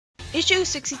Issue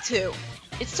 62.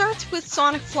 It starts with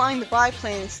Sonic flying the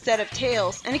biplane instead of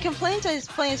Tails, and he complains that his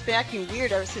plane has been acting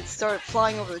weird ever since it started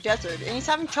flying over the desert, and he's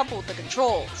having trouble with the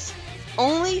controls.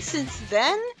 Only since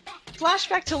then?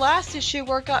 Flashback to last issue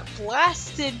where it got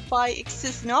blasted by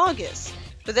Ixisnogus,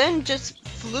 but then just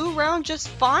flew around just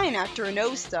fine after a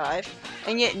nosedive,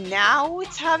 and yet now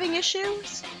it's having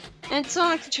issues? And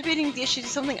Sonic attributing the issue to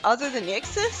something other than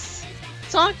Ixis?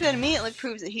 Sonic then immediately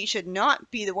proves that he should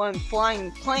not be the one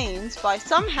flying planes by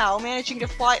somehow managing to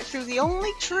fly it through the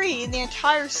only tree in the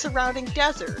entire surrounding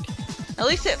desert. At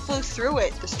least it flew through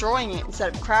it, destroying it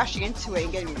instead of crashing into it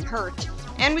and getting hurt.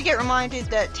 And we get reminded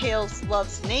that Tails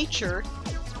loves nature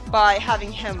by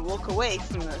having him look away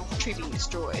from the tree being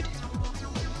destroyed.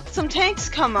 Some tanks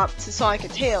come up to Sonic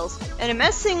and Tails, and a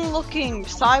menacing-looking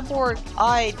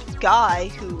cyborg-eyed guy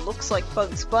who looks like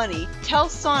Bugs Bunny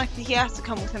tells Sonic that he has to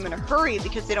come with him in a hurry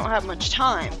because they don't have much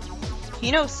time.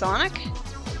 He knows Sonic?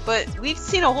 But we've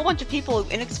seen a whole bunch of people who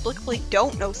inexplicably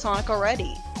don't know Sonic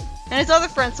already. And his other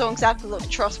friends don't exactly look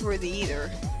trustworthy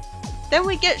either. Then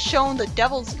we get shown the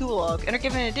Devil's Gulag and are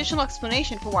given an additional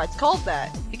explanation for why it's called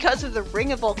that, because of the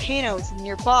ring of volcanoes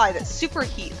nearby that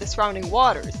superheat the surrounding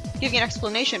waters, giving an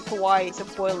explanation for why it's a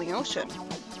boiling ocean.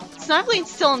 Snively is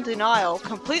still in denial,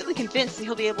 completely convinced that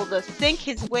he'll be able to think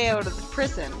his way out of the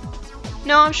prison.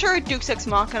 No, I'm sure Deus Ex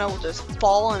Machina will just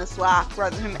fall on his lap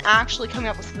rather than him actually coming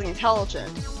up with something intelligent.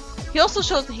 He also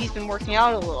shows that he's been working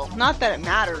out a little, not that it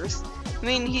matters. I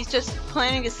mean, he's just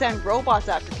planning to send robots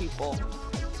after people.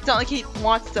 It's not like he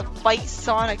wants to fight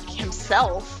Sonic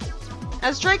himself.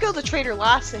 As Drago the traitor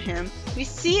laughs at him, we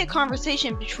see a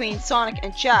conversation between Sonic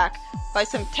and Jack by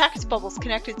some text bubbles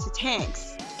connected to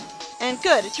tanks. And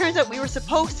good, it turns out we were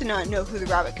supposed to not know who the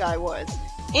rabbit guy was.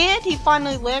 And he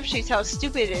finally lampshades how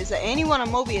stupid it is that anyone on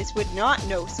Mobius would not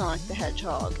know Sonic the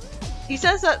Hedgehog. He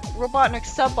says that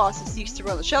Robotnik's sub-bosses used to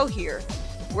run the show here,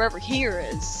 wherever here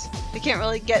is. They can't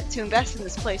really get to invest in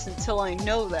this place until I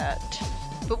know that.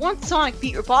 But once Sonic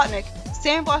beat Robotnik,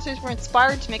 Sandblasters were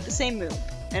inspired to make the same move,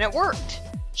 and it worked,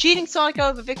 cheating Sonic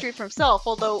out of a victory for himself,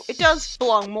 although it does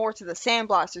belong more to the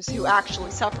Sandblasters who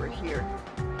actually suffered here.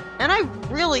 And I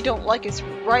really don't like his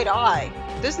right eye.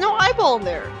 There's no eyeball in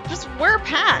there, just wear a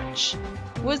patch.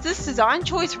 Was this design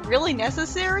choice really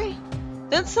necessary?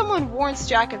 Then someone warns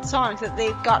Jack and Sonic that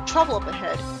they've got trouble up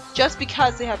ahead, just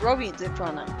because they have Robians in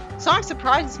front of them. Sonic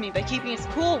surprises me by keeping his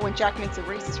cool when Jack makes a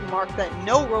racist remark that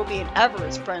no Robian ever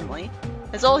is friendly,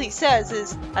 as all he says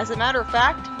is, as a matter of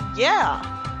fact,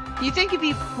 yeah. You'd think he'd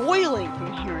be boiling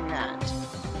from hearing that.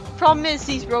 Problem is,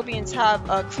 these Robians have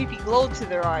a creepy glow to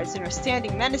their eyes and are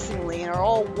standing menacingly and are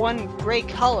all one gray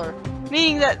color,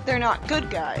 meaning that they're not good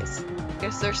guys.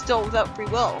 Guess they're still without free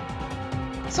will.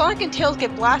 Sonic and Tails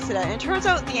get blasted at, and it turns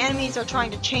out the enemies are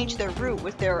trying to change their route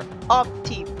with their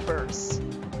Opti-bursts.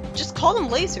 Just call them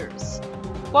lasers.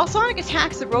 While Sonic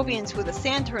attacks the Robians with a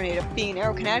sand tornado being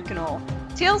aerokinetic and all,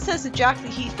 Tails says to Jack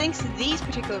that he thinks that these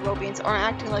particular Robians aren't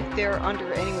acting like they're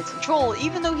under anyone's control,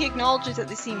 even though he acknowledges that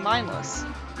they seem mindless.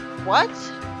 What?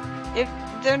 If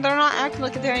they're not acting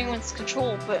like they're anyone's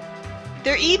control, but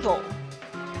they're evil.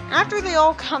 After they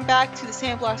all come back to the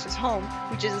Sandblasters' home,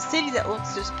 which is a city that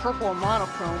looks just purple and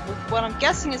monochrome, with what I'm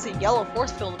guessing is a yellow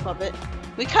force field above it,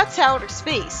 we cut to outer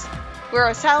space, where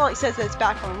a satellite says that it's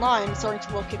back online and starting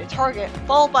to locate a target,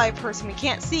 followed by a person we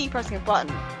can't see pressing a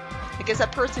button. I guess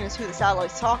that person is who the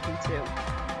satellite's talking to.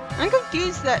 I'm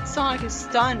confused that Sonic is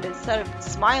stunned instead of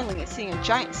smiling at seeing a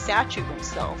giant statue of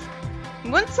himself.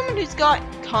 Wouldn't someone who's got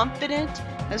confident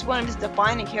as one of his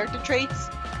defining character traits,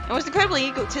 and was incredibly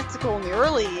egotistical in the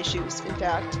early issues, in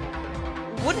fact,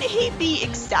 wouldn't he be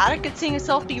ecstatic at seeing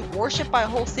himself be worshipped by a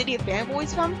whole city of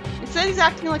fanboys from him? Instead he's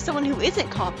acting like someone who isn't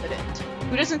confident,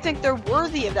 who doesn't think they're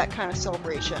worthy of that kind of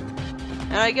celebration.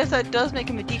 And I guess that does make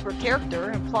him a deeper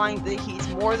character, implying that he's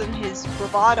more than his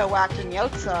bravado act on the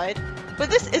outside, but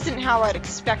this isn't how I'd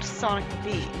expect Sonic to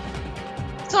be.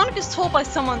 Sonic is told by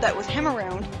someone that with him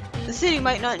around, the city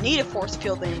might not need a force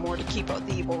field anymore to keep out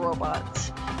the evil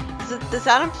robots. Does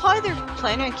that imply they're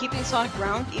planning on keeping Sonic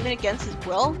around, even against his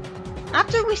will?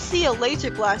 After we see a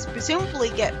laser blast presumably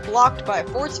get blocked by a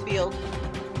force field,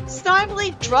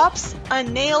 Snively drops a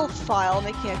nail file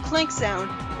making a clink sound,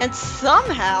 and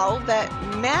somehow that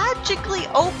magically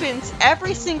opens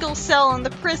every single cell in the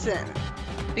prison.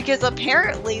 Because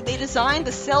apparently they designed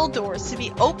the cell doors to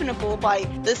be openable by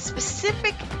the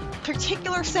specific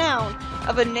particular sound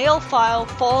of a nail file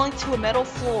falling to a metal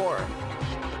floor.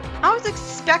 I was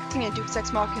expecting a Deus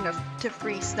Ex Machina to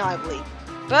free Snively,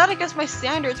 but I guess my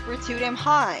standards were too damn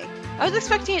high. I was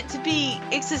expecting it to be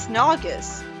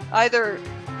Ixisnogus, either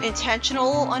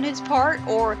intentional on his part,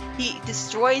 or he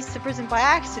destroys the prison by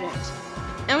accident.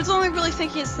 and was only really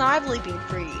thinking of Snively being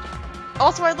freed.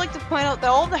 Also, I'd like to point out that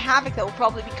all the havoc that will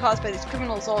probably be caused by these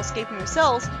criminals all escaping their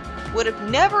cells would have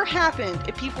never happened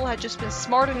if people had just been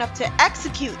smart enough to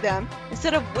execute them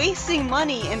instead of wasting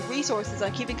money and resources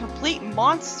on keeping complete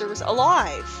monsters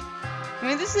alive. I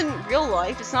mean, this isn't real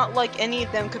life. It's not like any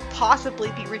of them could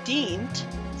possibly be redeemed.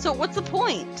 So what's the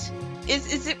point?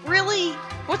 Is it really...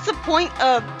 What's the point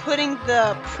of putting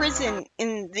the prison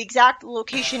in the exact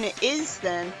location it is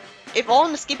then, if all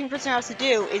an escaping prisoner has to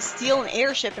do is steal an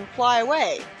airship and fly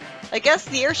away? I guess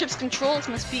the airship's controls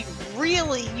must be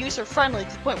really user-friendly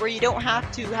to the point where you don't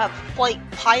have to have flight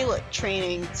pilot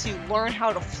training to learn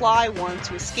how to fly one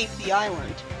to escape the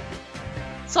island.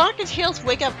 Sonic and Tails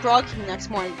wake up groggy the next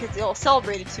morning because they all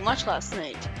celebrated too much last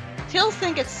night. Tails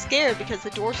then gets scared because the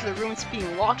door to the room is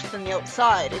being locked from the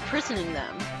outside, imprisoning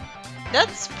them.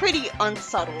 That's pretty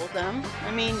unsubtle of them.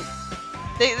 I mean,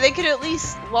 they could at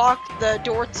least lock the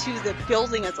door to the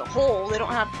building as a whole. They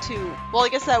don't have to... Well, I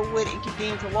guess that would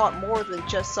inconvenience a lot more than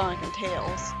just Sonic and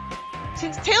Tails.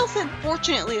 Since Tails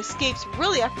unfortunately escapes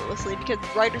really effortlessly because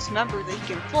the writers remember that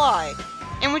he can fly,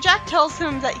 and when Jack tells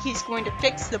him that he's going to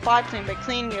fix the biplane by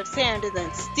cleaning it of sand and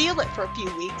then steal it for a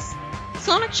few weeks,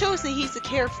 Sonic shows that he's the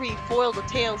carefree foil to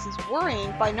Tails is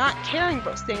worrying by not caring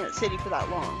about staying in the city for that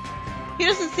long. He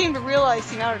doesn't seem to realize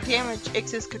the amount of damage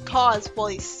Ixis could cause while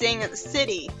he's staying at the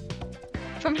city.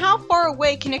 From how far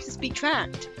away can Ixis be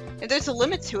tracked? If there's a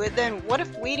limit to it, then what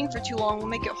if waiting for too long will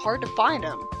make it hard to find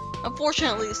him?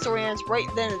 Unfortunately, the story ends right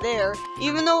then and there,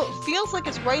 even though it feels like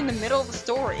it's right in the middle of the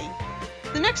story.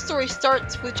 The next story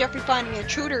starts with Jeffrey finding an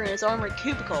intruder in his armored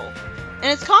cubicle, and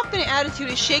his confident attitude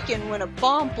is shaken when a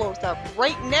bomb blows up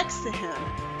right next to him.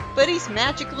 But he's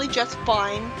magically just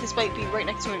fine, despite being right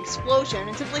next to an explosion,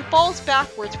 and simply falls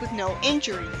backwards with no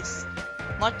injuries.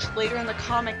 Much later in the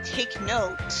comic, take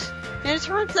note. And it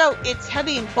turns out it's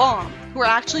Heavy and Bomb, who are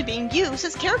actually being used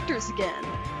as characters again.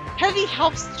 Heavy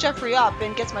helps Jeffrey up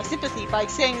and gets my sympathy by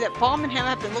saying that Bomb and him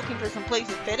have been looking for some place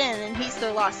to fit in, and he's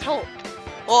their last hope.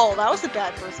 Well, that was a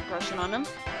bad first impression on him.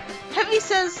 Heavy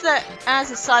says that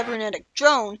as a cybernetic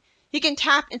drone, he can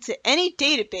tap into any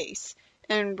database,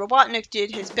 and Robotnik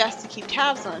did his best to keep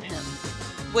tabs on him.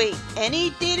 Wait,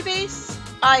 any database?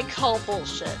 I call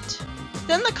bullshit.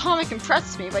 Then the comic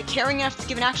impresses me by caring enough to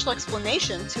give an actual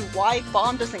explanation to why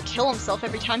Bomb doesn't kill himself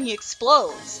every time he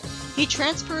explodes. He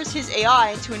transfers his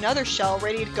AI into another shell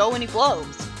ready to go when he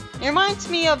blows. It reminds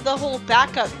me of the whole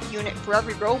backup unit for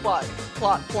every robot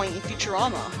plot point in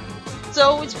Futurama.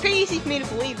 So it's pretty easy for me to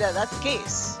believe that that's the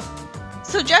case.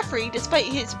 So Jeffrey, despite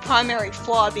his primary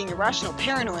flaw being irrational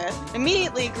paranoia,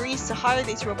 immediately agrees to hire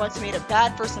these robots who made a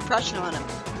bad first impression on him,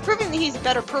 proving that he's a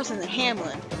better person than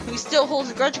Hamlin, who still holds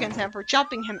a grudge against him for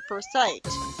jumping him at first sight.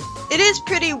 It is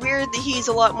pretty weird that he's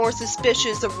a lot more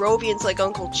suspicious of Robians like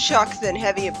Uncle Chuck than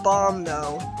Heavy and Bomb,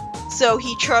 though. So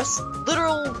he trusts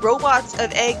literal robots of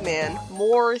Eggman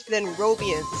more than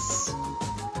Robians.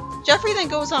 Jeffrey then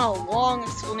goes on a long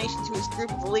explanation to his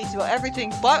group of elites about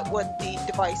everything but what the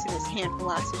device in his hand from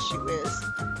last issue is,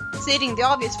 stating the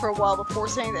obvious for a while before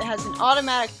saying that it has an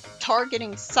automatic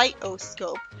targeting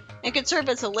cytoscope and can serve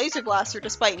as a laser blaster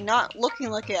despite not looking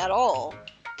like it at all.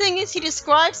 Thing is, he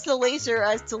describes the laser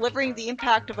as delivering the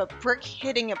impact of a brick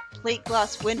hitting a plate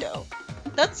glass window.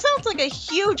 That sounds like a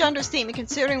huge understatement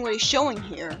considering what he's showing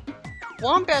here.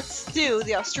 Wombat Stu,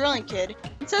 the Australian kid,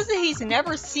 says that he's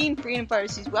never seen freedom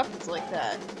fighters use weapons like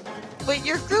that. But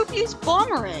your group used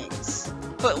bomberangs.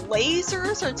 But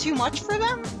lasers are too much for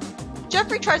them?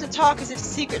 Jeffrey tries to talk as if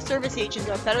Secret Service agents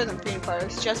are better than freedom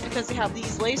fighters just because they have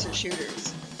these laser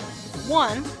shooters.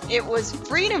 One, it was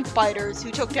freedom fighters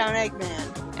who took down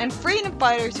Eggman, and freedom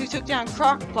fighters who took down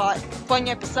Crockpot,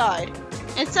 Bunyip aside.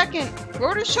 And second,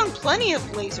 Rotor's shown plenty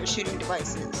of laser shooting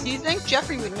devices. Do you think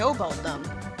Jeffrey would know about them?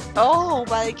 Oh,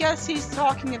 but I guess he's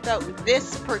talking about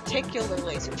this particular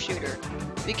laser shooter,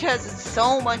 because it's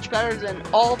so much better than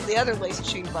all of the other laser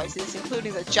shooting devices,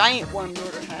 including the giant one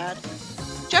Rotor had.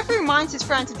 Jeffrey reminds his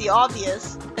friends of the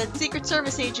obvious, that Secret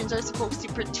Service agents are supposed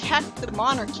to protect the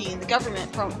monarchy and the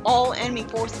government from all enemy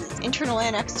forces, internal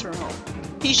and external.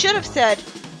 He should have said,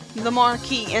 the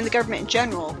monarchy and the government in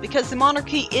general, because the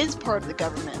monarchy is part of the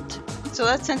government. So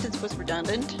that sentence was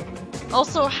redundant.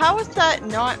 Also, how is that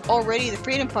not already the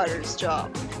freedom fighters'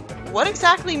 job? What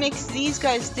exactly makes these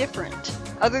guys different,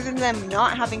 other than them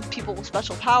not having people with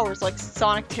special powers like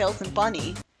Sonic, Tails, and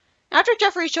Bunny? After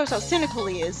Jeffrey shows how cynical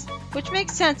he is, which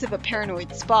makes sense of a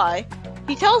paranoid spy,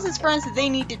 he tells his friends that they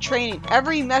need to train in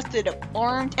every method of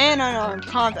armed and unarmed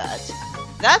combat.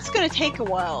 That's gonna take a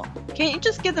while. Can't you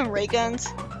just give them ray guns?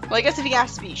 Well, I guess if he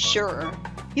has to be sure.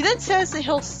 He then says that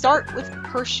he'll start with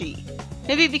Hershey.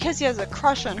 Maybe because he has a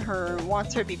crush on her and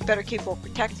wants her to be better capable of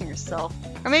protecting herself.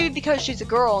 Or maybe because she's a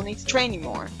girl and needs training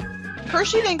more.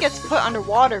 Hershey then gets put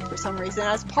underwater for some reason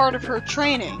as part of her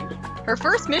training. Her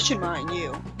first mission, mind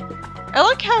you. I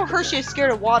like how Hershey is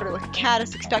scared of water like a cat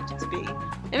is expected to be.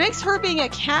 It makes her being a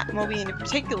cat Mobian in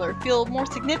particular feel more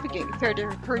significant compared to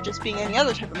her just being any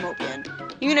other type of Mobian,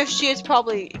 even if she is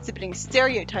probably exhibiting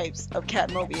stereotypes of cat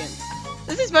Mobians.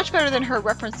 This is much better than her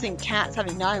referencing cats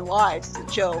having 9 lives as a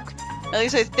joke. At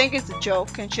least I think it's a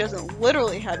joke, and she doesn't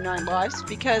literally have 9 lives,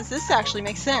 because this actually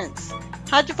makes sense.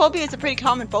 Hydrophobia is a pretty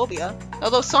common phobia,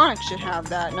 although Sonic should have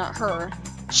that, not her.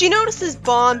 She notices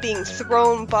bomb being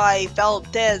thrown by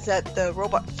Valdez at the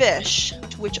robot fish,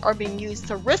 which are being used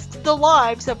to risk the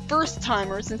lives of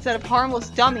first-timers instead of harmless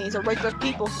dummies or regular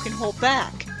people who can hold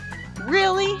back.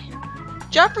 Really?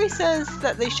 Jeffrey says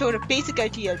that they showed a basic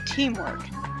idea of teamwork.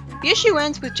 The issue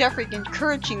ends with Jeffrey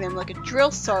encouraging them like a drill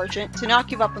sergeant to not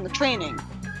give up on the training.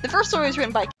 The first story was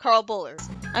written by Carl Buller.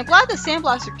 I'm glad the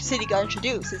Sandblaster City got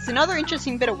introduced. It's another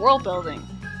interesting bit of world building.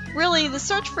 Really, the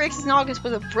search for Ix's Naugus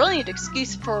was a brilliant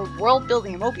excuse for world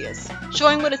building in Mobius,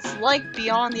 showing what it's like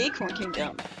beyond the Acorn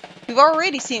Kingdom. We've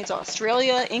already seen it's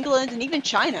Australia, England, and even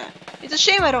China. It's a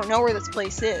shame I don't know where this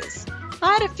place is.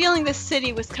 I had a feeling this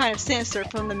city was kind of sinister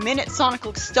from the minute Sonic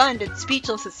looked stunned and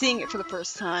speechless at seeing it for the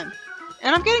first time.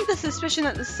 And I'm getting the suspicion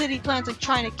that the city plans on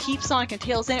trying to keep Sonic and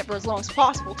Tails in it for as long as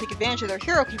possible to take advantage of their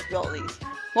hero capabilities.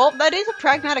 Well, that is a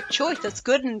pragmatic choice that's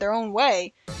good in their own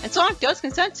way, and Sonic does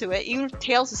consent to it, even if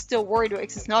Tails is still worried about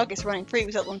Ix's Naugus running free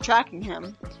without them tracking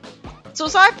him. So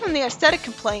aside from the aesthetic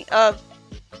complaint of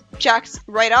Jack's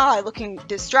right eye looking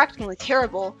distractingly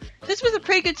terrible, this was a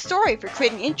pretty good story for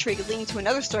creating intrigue and leading to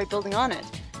another story building on it.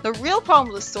 The real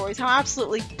problem with the story is how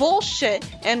absolutely bullshit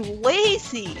and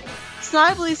lazy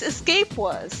Snively's escape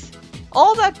was.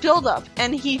 All that build-up,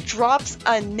 and he drops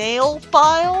a nail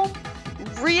file?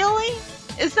 Really?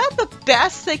 Is that the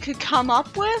best they could come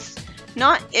up with?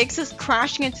 Not Ix's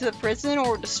crashing into the prison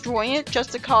or destroying it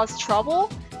just to cause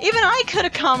trouble? Even I could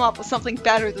have come up with something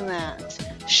better than that.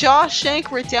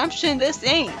 Shawshank Redemption, this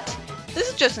ain't. This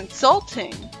is just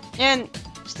insulting. And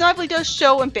Snively does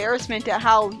show embarrassment at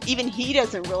how even he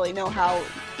doesn't really know how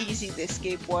easy the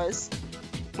escape was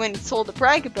when he's told to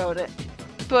brag about it.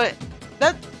 But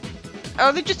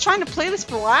are they just trying to play this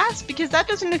for laughs? Because that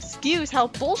doesn't excuse how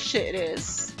bullshit it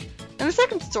is. And the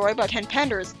second story about Ken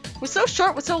Penders was so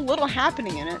short with so little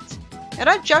happening in it. It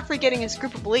had Jeffrey getting his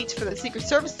group of elites for the Secret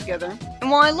Service together. And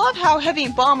while I love how Heavy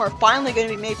and Bomb are finally going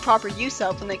to be made proper use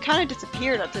of when they kind of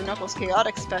disappeared after Knuckles'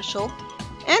 Chaotic special,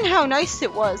 and how nice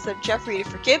it was of Jeffrey to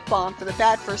forgive Bomb for the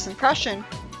bad first impression,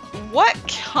 what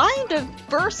kind of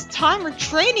first-timer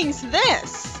training's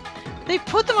this? They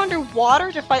put them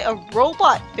underwater to fight a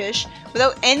robot fish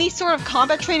without any sort of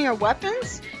combat training or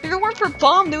weapons? If it weren't for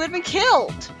Bomb, they would have been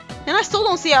killed! And I still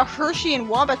don't see how Hershey and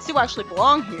Wombat Sue actually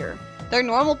belong here. They're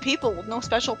normal people with no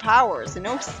special powers and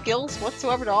no skills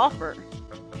whatsoever to offer.